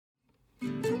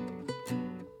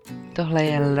Tohle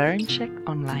je LearnCheck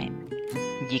Online.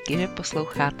 Díky, že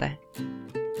posloucháte.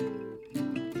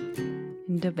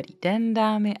 Dobrý den,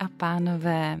 dámy a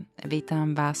pánové.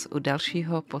 Vítám vás u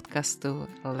dalšího podcastu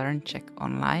LearnCheck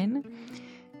Online.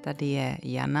 Tady je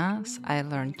Jana z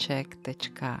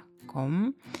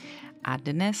iLearnCheck.com a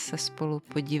dnes se spolu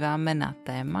podíváme na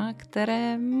téma,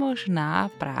 které možná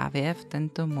právě v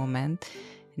tento moment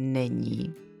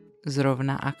není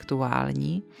zrovna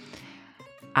aktuální,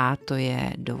 a to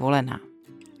je dovolená.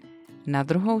 Na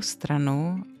druhou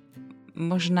stranu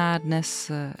možná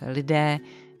dnes lidé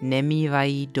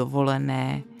nemívají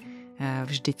dovolené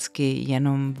vždycky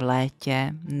jenom v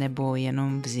létě nebo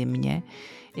jenom v zimě,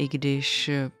 i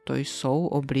když to jsou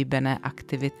oblíbené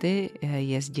aktivity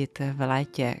jezdit v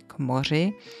létě k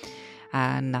moři,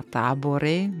 na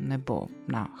tábory nebo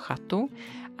na chatu,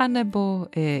 anebo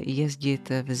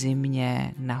jezdit v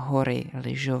zimě na hory,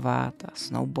 lyžovat a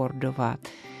snowboardovat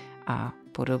a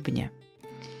podobně.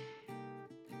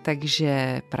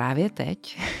 Takže právě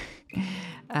teď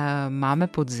máme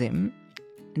podzim.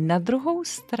 Na druhou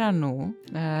stranu,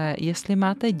 jestli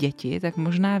máte děti, tak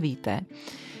možná víte,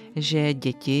 že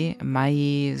děti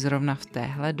mají zrovna v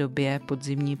téhle době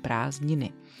podzimní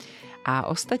prázdniny. A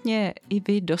ostatně i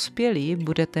vy dospělí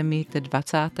budete mít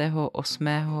 28.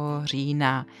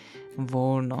 října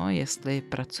volno, jestli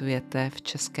pracujete v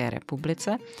České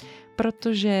republice,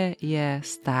 protože je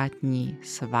státní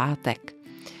svátek.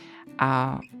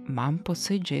 A mám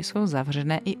pocit, že jsou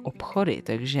zavřené i obchody,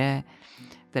 takže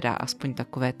teda aspoň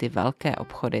takové ty velké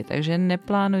obchody, takže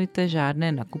neplánujte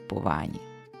žádné nakupování.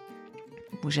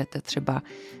 Můžete třeba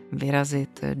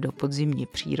vyrazit do podzimní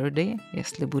přírody,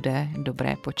 jestli bude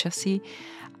dobré počasí,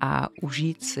 a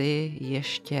užít si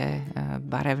ještě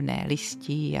barevné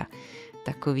listí a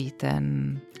takový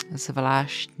ten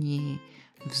zvláštní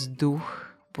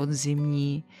vzduch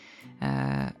podzimní,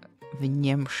 v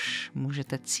němž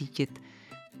můžete cítit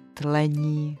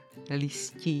tlení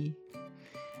listí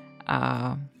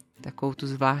a takovou tu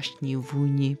zvláštní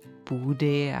vůni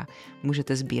půdy a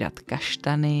můžete sbírat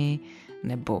kaštany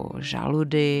nebo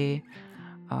žaludy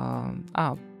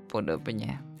a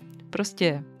podobně.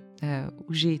 Prostě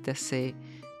užijte si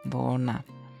volna.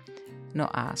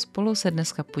 No a spolu se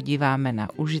dneska podíváme na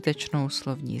užitečnou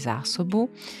slovní zásobu,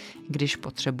 když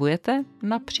potřebujete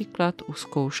například u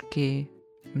zkoušky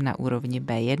na úrovni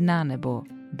B1 nebo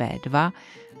B2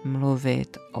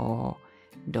 mluvit o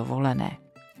dovolené.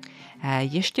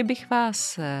 Ještě bych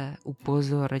vás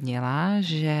upozornila,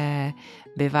 že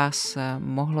by vás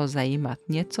mohlo zajímat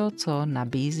něco, co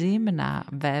nabízím na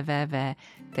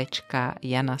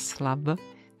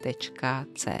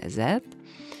www.janaslab.cz.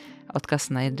 Odkaz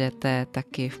najdete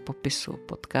taky v popisu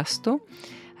podcastu.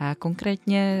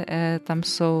 Konkrétně tam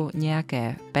jsou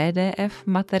nějaké PDF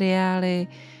materiály,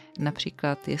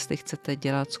 například jestli chcete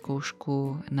dělat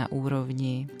zkoušku na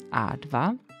úrovni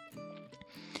A2,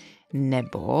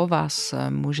 nebo vás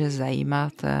může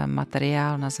zajímat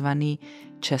materiál nazvaný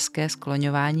České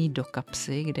skloňování do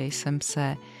kapsy, kde jsem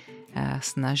se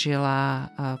snažila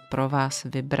pro vás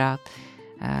vybrat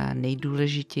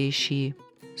nejdůležitější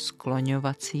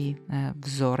skloňovací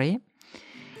vzory.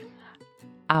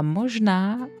 A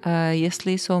možná,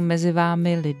 jestli jsou mezi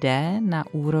vámi lidé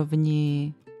na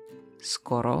úrovni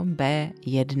skoro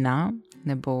B1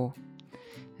 nebo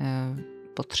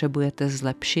potřebujete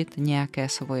zlepšit nějaké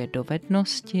svoje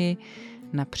dovednosti,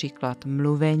 například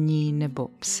mluvení nebo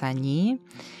psaní,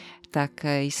 tak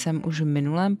jsem už v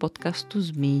minulém podcastu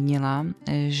zmínila,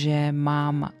 že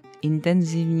mám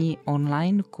intenzivní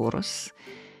online kurz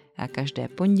každé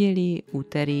pondělí,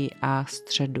 úterý a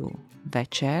středu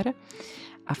večer.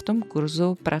 A v tom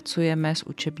kurzu pracujeme s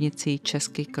učebnicí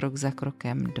Česky krok za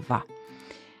krokem 2.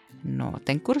 No,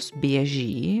 ten kurz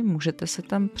běží, můžete se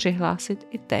tam přihlásit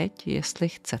i teď, jestli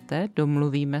chcete,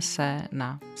 domluvíme se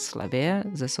na slevě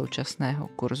ze současného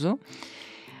kurzu,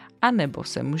 a nebo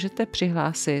se můžete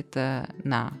přihlásit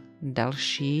na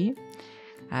další,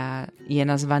 je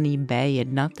nazvaný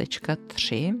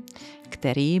B1.3,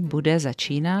 který bude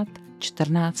začínat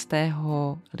 14.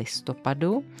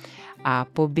 listopadu a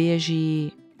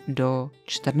poběží do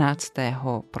 14.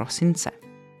 prosince.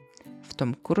 V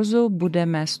tom kurzu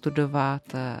budeme studovat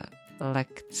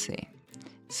lekci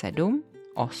 7,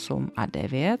 8 a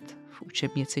 9 v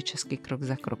učebnici Český krok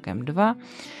za krokem 2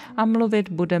 a mluvit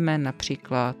budeme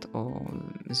například o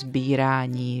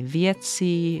sbírání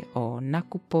věcí, o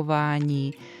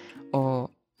nakupování, o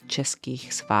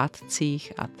českých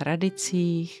svátcích a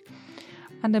tradicích,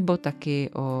 anebo taky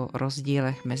o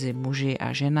rozdílech mezi muži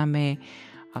a ženami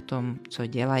a tom, co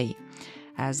dělají.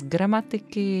 A z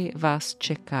gramatiky vás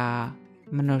čeká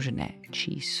množné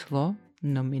číslo,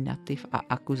 nominativ a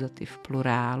akuzativ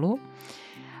plurálu,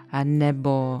 a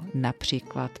nebo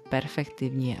například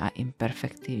perfektivní a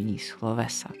imperfektivní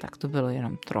slovesa. Tak to bylo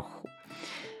jenom trochu.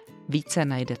 Více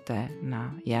najdete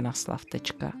na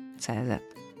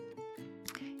janaslav.cz.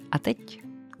 A teď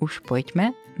už pojďme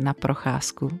na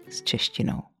procházku s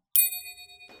češtinou.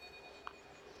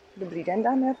 Dobrý den,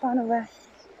 dámy a pánové.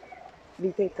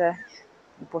 Vítejte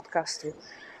u podcastu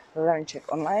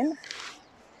LearnCzech online.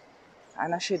 A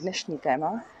naše dnešní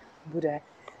téma bude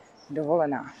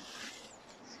dovolená.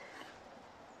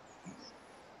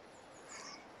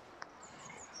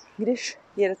 Když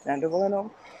jedete na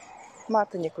dovolenou,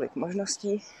 máte několik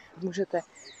možností. Můžete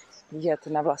jet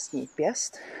na vlastní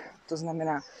pěst, to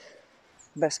znamená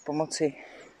bez pomoci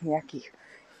nějakých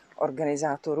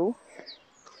organizátorů,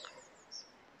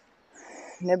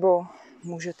 nebo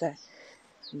můžete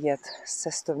jet s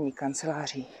cestovní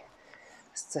kanceláří,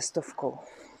 s cestovkou,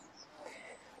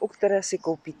 u které si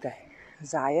koupíte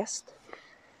zájezd.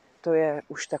 To je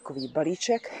už takový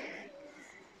balíček,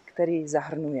 který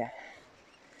zahrnuje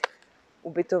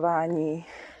ubytování,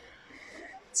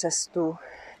 cestu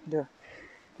do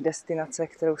destinace,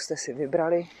 kterou jste si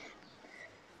vybrali,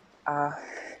 a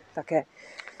také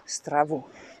stravu.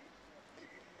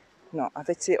 No a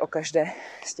teď si o každé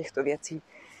z těchto věcí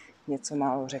něco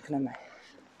málo řekneme.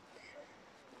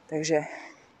 Takže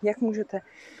jak můžete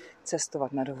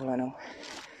cestovat na dovolenou?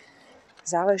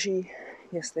 Záleží,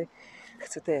 jestli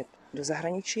chcete jet do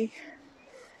zahraničí,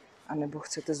 anebo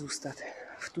chcete zůstat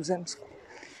v tuzemsku.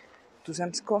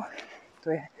 Tuzemsko, to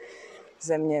je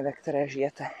země, ve které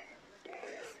žijete.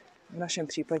 V našem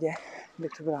případě by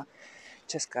to byla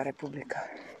Česká republika.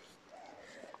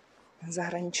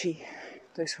 Zahraničí,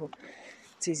 to jsou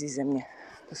cizí země,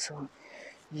 to jsou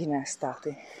jiné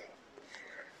státy,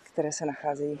 které se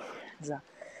nacházejí za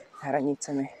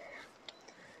hranicemi.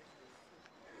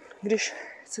 Když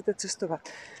chcete cestovat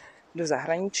do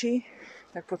zahraničí,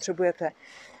 tak potřebujete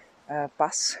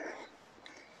pas,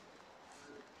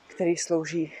 který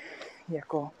slouží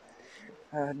jako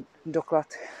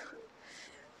doklad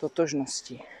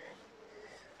totožnosti.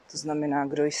 To znamená,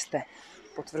 kdo jste,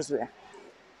 potvrzuje.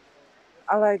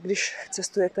 Ale když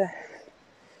cestujete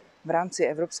v rámci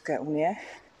Evropské unie,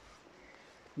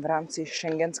 v rámci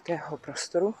schengenského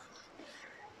prostoru,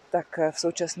 tak v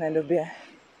současné době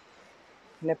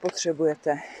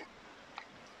nepotřebujete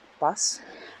pas,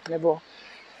 nebo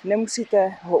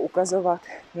nemusíte ho ukazovat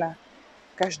na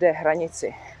každé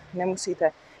hranici.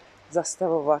 Nemusíte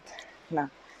zastavovat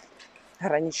na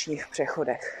hraničních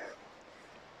přechodech,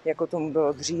 jako tomu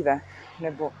bylo dříve,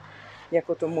 nebo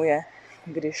jako tomu je,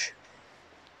 když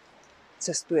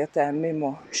cestujete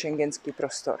mimo schengenský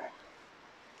prostor.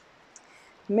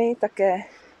 My také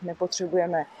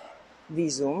nepotřebujeme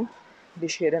vízum,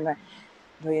 když jedeme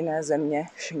do jiné země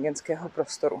schengenského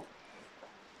prostoru.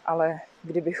 Ale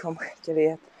kdybychom chtěli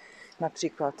jet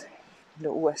například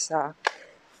do USA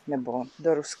nebo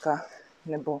do Ruska,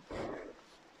 nebo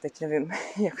teď nevím,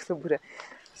 jak to bude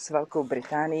s Velkou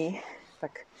Británií,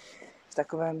 tak v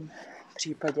takovém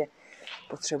případě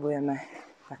potřebujeme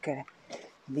také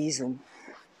vízum.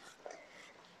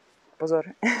 Pozor,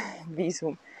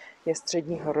 vízum je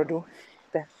středního rodu,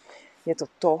 je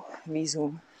to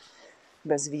vízum,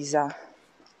 bez víza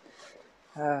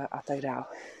a tak dále.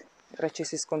 Radši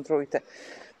si zkontrolujte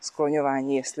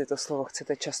skloňování, jestli to slovo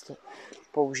chcete často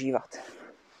používat.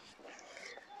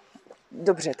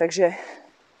 Dobře, takže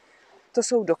to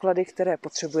jsou doklady, které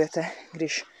potřebujete,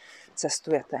 když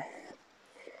cestujete.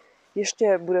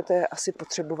 Ještě budete asi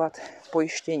potřebovat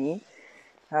pojištění.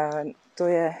 To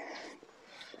je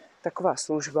taková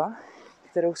služba,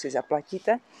 kterou si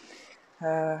zaplatíte,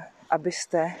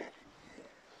 abyste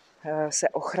se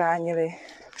ochránili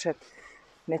před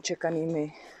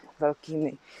nečekanými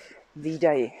velkými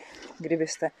výdaji.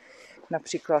 Kdybyste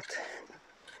například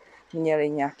měli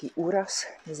nějaký úraz,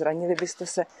 zranili byste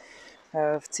se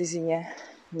v cizině,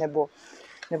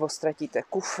 nebo ztratíte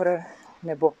kufr,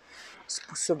 nebo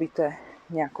způsobíte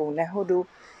nějakou nehodu,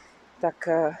 tak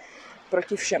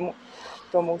proti všemu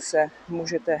tomu se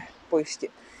můžete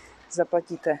pojistit.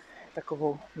 Zaplatíte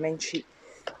takovou menší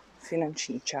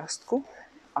finanční částku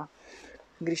a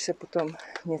když se potom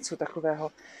něco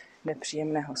takového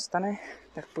nepříjemného stane,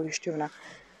 tak pojišťovna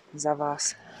za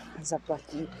vás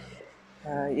zaplatí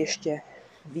ještě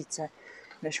více,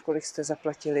 než kolik jste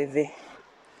zaplatili vy.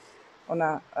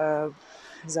 Ona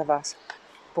za vás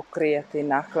pokryje ty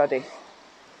náklady.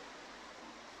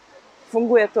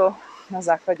 Funguje to na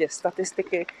základě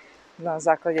statistiky, na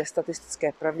základě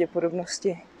statistické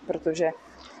pravděpodobnosti, protože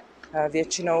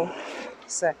většinou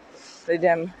se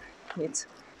lidem nic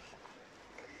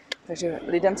Takže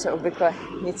lidem se obvykle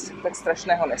nic tak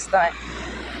strašného nestane.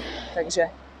 Takže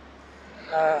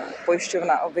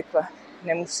pojišťovna obvykle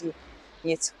nemusí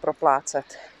nic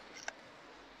proplácet.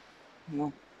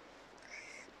 No.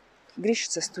 Když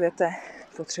cestujete,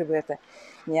 potřebujete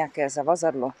nějaké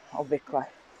zavazadlo obvykle.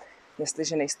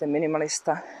 Jestliže nejste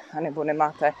minimalista, anebo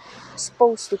nemáte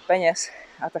spoustu peněz,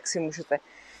 a tak si můžete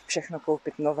všechno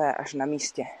koupit nové až na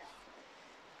místě.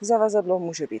 Zavazadlo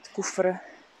může být kufr,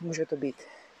 může to být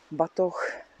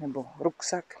batoh nebo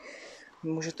ruksak,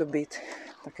 může to být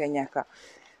také nějaká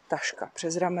taška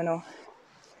přes rameno,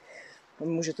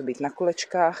 může to být na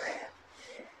kolečkách,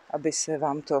 aby se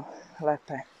vám to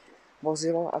lépe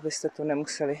vozilo, abyste to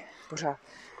nemuseli pořád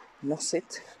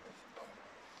nosit.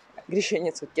 Když je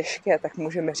něco těžké, tak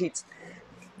můžeme říct,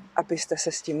 abyste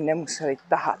se s tím nemuseli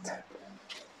tahat.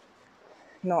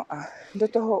 No a do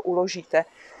toho uložíte,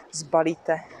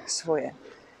 zbalíte svoje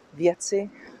věci,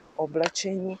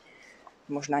 oblečení,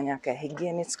 možná nějaké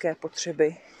hygienické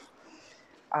potřeby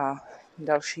a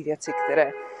další věci,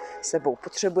 které sebou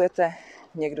potřebujete.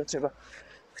 Někdo třeba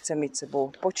chce mít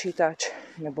sebou počítač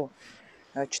nebo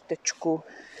čtečku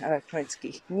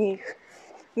elektronických knih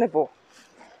nebo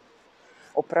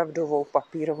opravdovou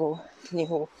papírovou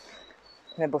knihu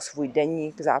nebo svůj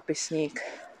deník, zápisník.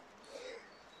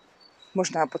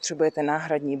 Možná potřebujete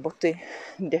náhradní boty,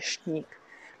 deštník,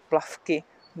 plavky.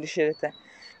 Když jedete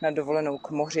na dovolenou k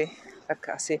moři, tak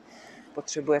asi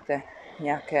potřebujete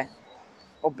nějaké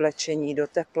oblečení do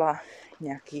tepla,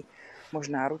 nějaký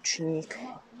možná ručník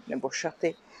nebo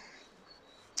šaty.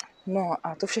 No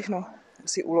a to všechno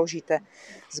si uložíte,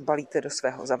 zbalíte do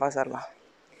svého zavazadla.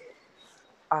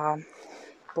 A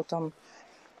potom,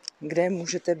 kde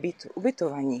můžete být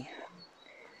ubytovaní?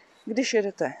 Když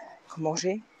jedete k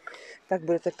moři, tak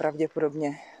budete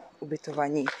pravděpodobně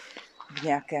ubytovaní v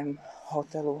nějakém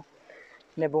hotelu,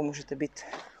 nebo můžete být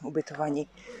ubytovaní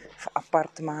v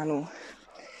apartmánu.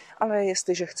 Ale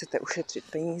jestliže chcete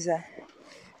ušetřit peníze,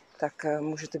 tak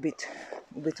můžete být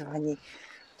ubytovaní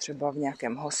třeba v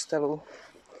nějakém hostelu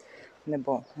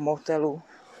nebo motelu,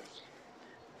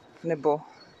 nebo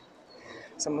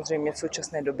samozřejmě v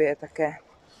současné době je také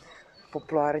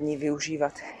populární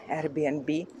využívat Airbnb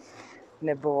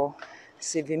nebo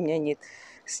si vyměnit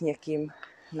s někým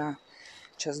na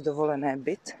čas dovolené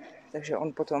byt, takže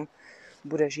on potom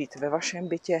bude žít ve vašem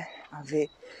bytě a vy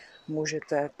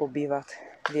můžete pobývat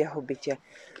v jeho bytě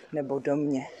nebo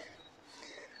domě.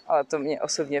 Ale to mně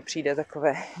osobně přijde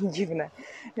takové divné.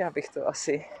 Já bych to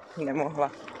asi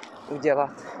nemohla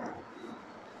udělat.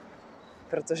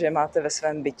 Protože máte ve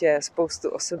svém bytě spoustu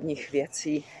osobních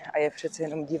věcí a je přece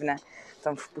jenom divné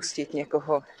tam vpustit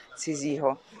někoho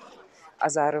cizího a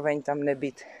zároveň tam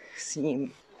nebýt s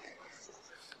ním.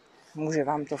 Může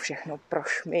vám to všechno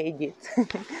prošmějdit,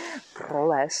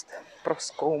 prolézt,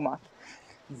 prozkoumat,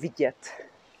 vidět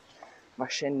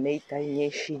vaše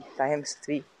nejtajnější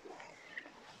tajemství.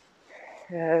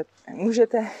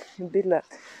 Můžete bydlet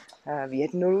v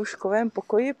jednolůžkovém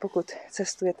pokoji, pokud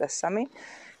cestujete sami.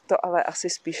 To ale asi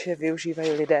spíše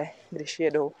využívají lidé, když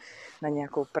jedou na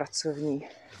nějakou pracovní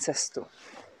cestu,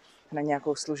 na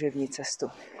nějakou služební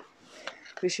cestu.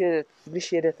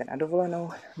 Když jedete na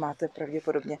dovolenou, máte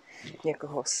pravděpodobně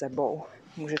někoho s sebou.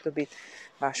 Může to být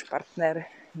váš partner,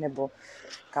 nebo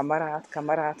kamarád,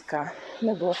 kamarádka,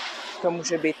 nebo to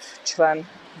může být člen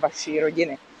vaší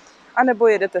rodiny. A nebo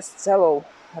jedete s celou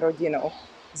rodinou,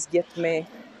 s dětmi,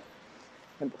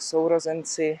 nebo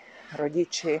sourozenci,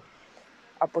 rodiči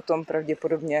a potom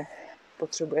pravděpodobně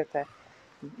potřebujete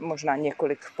možná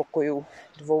několik pokojů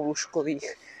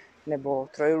dvoulůžkových nebo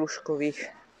trojlůžkových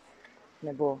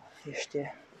nebo ještě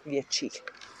větších.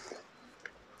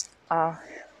 A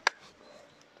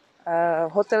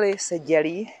hotely se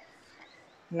dělí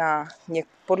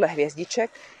podle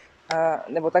hvězdiček,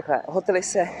 nebo takhle, hotely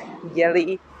se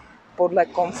dělí podle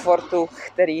komfortu,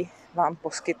 který vám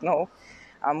poskytnou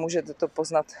a můžete to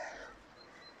poznat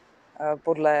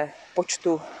podle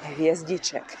počtu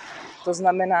hvězdiček. To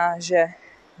znamená, že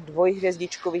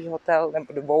dvojhvězdičkový hotel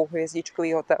nebo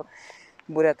dvouhvězdičkový hotel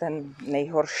bude ten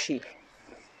nejhorší.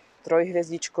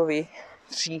 Trojhvězdičkový,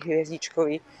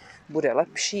 tříhvězdičkový bude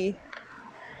lepší,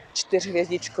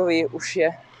 čtyřhvězdičkový už je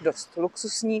dost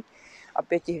luxusní a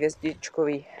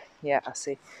pětihvězdičkový je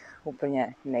asi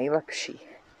úplně nejlepší.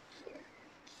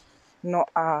 No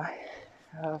a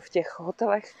v těch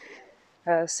hotelech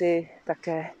si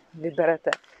také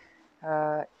vyberete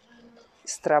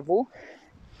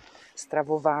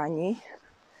stravování,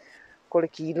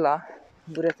 kolik jídla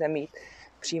budete mít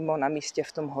přímo na místě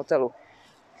v tom hotelu.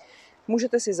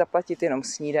 Můžete si zaplatit jenom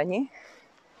snídani,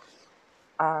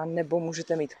 a nebo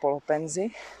můžete mít polopenzi,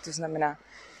 to znamená,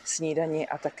 snídani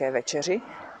a také večeři.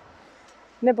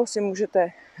 Nebo si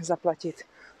můžete zaplatit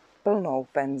plnou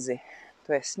penzi.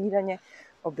 To je snídaně,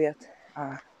 oběd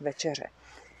a večeře.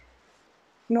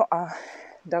 No a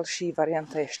další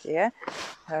varianta ještě je,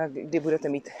 kdy budete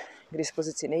mít k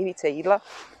dispozici nejvíce jídla.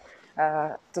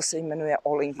 To se jmenuje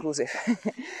all inclusive.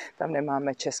 Tam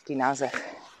nemáme český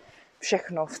název.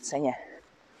 Všechno v ceně.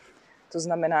 To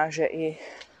znamená, že i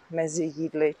mezi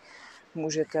jídly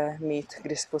můžete mít k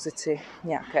dispozici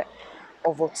nějaké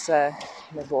ovoce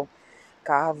nebo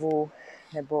kávu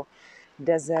nebo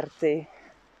dezerty,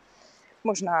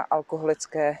 možná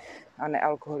alkoholické a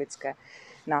nealkoholické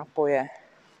nápoje.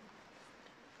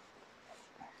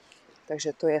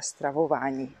 Takže to je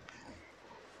stravování.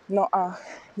 No a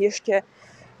ještě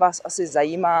vás asi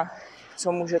zajímá,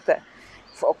 co můžete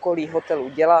v okolí hotelu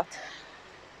dělat,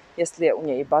 jestli je u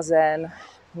něj bazén,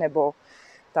 nebo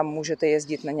tam můžete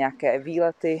jezdit na nějaké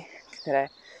výlety, které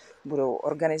budou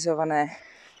organizované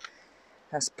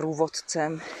s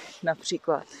průvodcem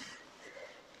například.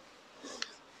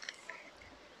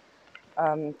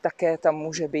 Také tam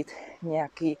může být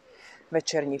nějaký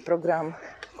večerní program,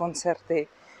 koncerty,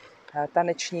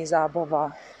 taneční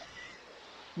zábava.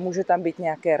 Může tam být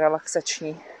nějaké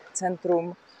relaxační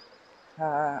centrum,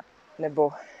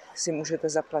 nebo si můžete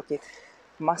zaplatit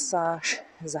masáž,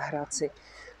 zahrát si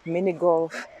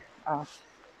minigolf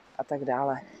a tak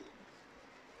dále.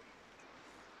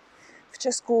 V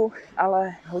Česku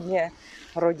ale hodně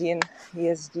rodin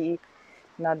jezdí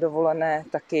na dovolené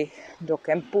taky do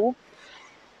kempu.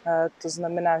 To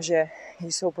znamená, že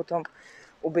jsou potom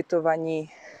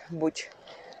ubytovaní buď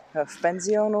v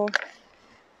penzionu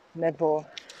nebo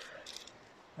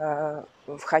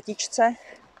v chatičce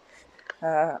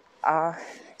a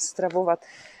stravovat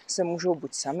se můžou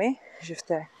buď sami, že v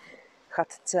té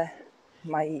chatce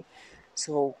mají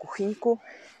svou kuchyňku,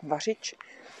 vařič,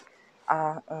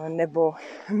 a nebo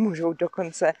můžou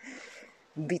dokonce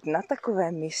být na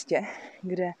takovém místě,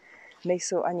 kde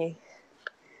nejsou ani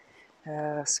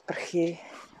sprchy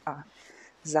a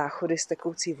záchody s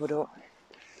tekoucí vodou,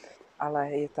 ale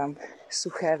je tam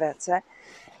suché WC,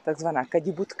 takzvaná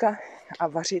kadibudka, a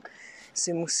vařit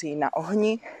si musí na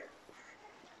ohni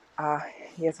a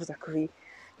je to takový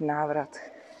návrat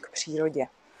k přírodě.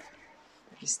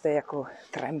 Takže jste jako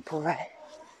trampové,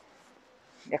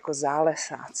 jako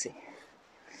zálesáci.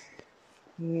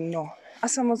 No a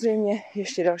samozřejmě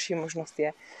ještě další možnost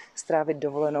je strávit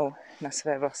dovolenou na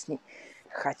své vlastní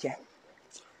chatě.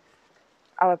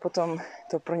 Ale potom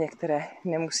to pro některé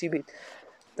nemusí být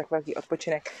takový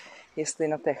odpočinek, jestli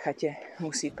na té chatě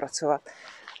musí pracovat,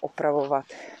 opravovat,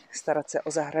 starat se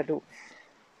o zahradu,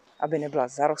 aby nebyla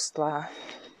zarostlá.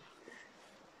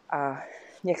 A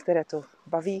některé to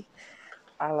baví,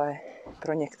 ale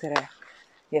pro některé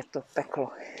je to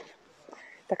peklo.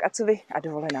 Tak a co vy a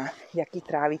dovolená? Jak ji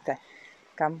trávíte?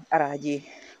 Kam rádi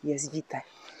jezdíte?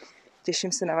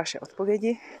 Těším se na vaše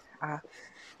odpovědi a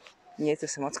mějte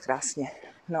se moc krásně.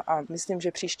 No a myslím,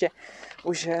 že příště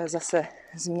už zase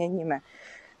změníme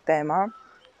téma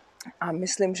a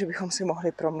myslím, že bychom si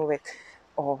mohli promluvit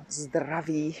o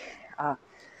zdraví a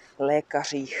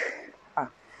lékařích a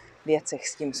věcech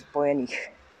s tím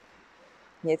spojených.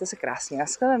 Mějte se krásně,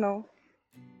 nashledanou.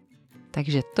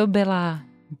 Takže to byla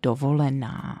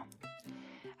dovolená.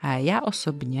 Já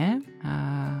osobně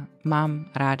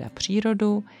mám ráda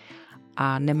přírodu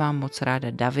a nemám moc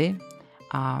ráda davy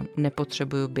a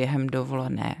nepotřebuju během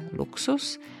dovolené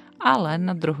luxus, ale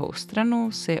na druhou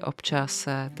stranu si občas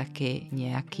taky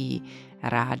nějaký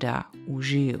ráda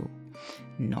užiju.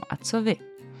 No a co vy?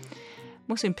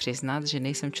 Musím přiznat, že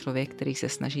nejsem člověk, který se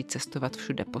snaží cestovat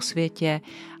všude po světě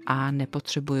a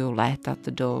nepotřebuju létat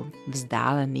do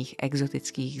vzdálených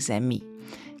exotických zemí.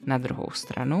 Na druhou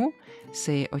stranu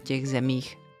si o těch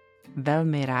zemích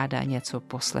velmi ráda něco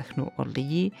poslechnu od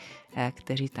lidí,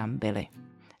 kteří tam byli.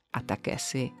 A také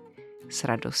si s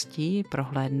radostí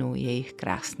prohlédnu jejich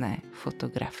krásné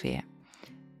fotografie.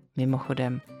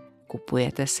 Mimochodem,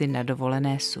 kupujete si na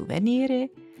dovolené suvenýry?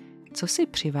 Co si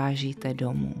přivážíte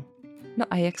domů? No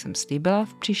a jak jsem slíbila,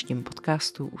 v příštím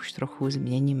podcastu už trochu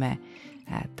změníme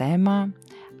téma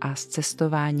a z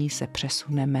cestování se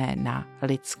přesuneme na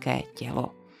lidské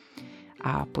tělo.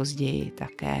 A později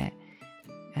také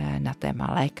na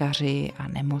téma lékaři a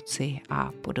nemoci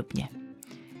a podobně.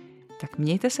 Tak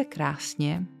mějte se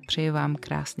krásně, přeji vám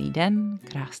krásný den,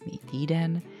 krásný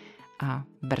týden a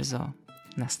brzo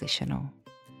naslyšenou.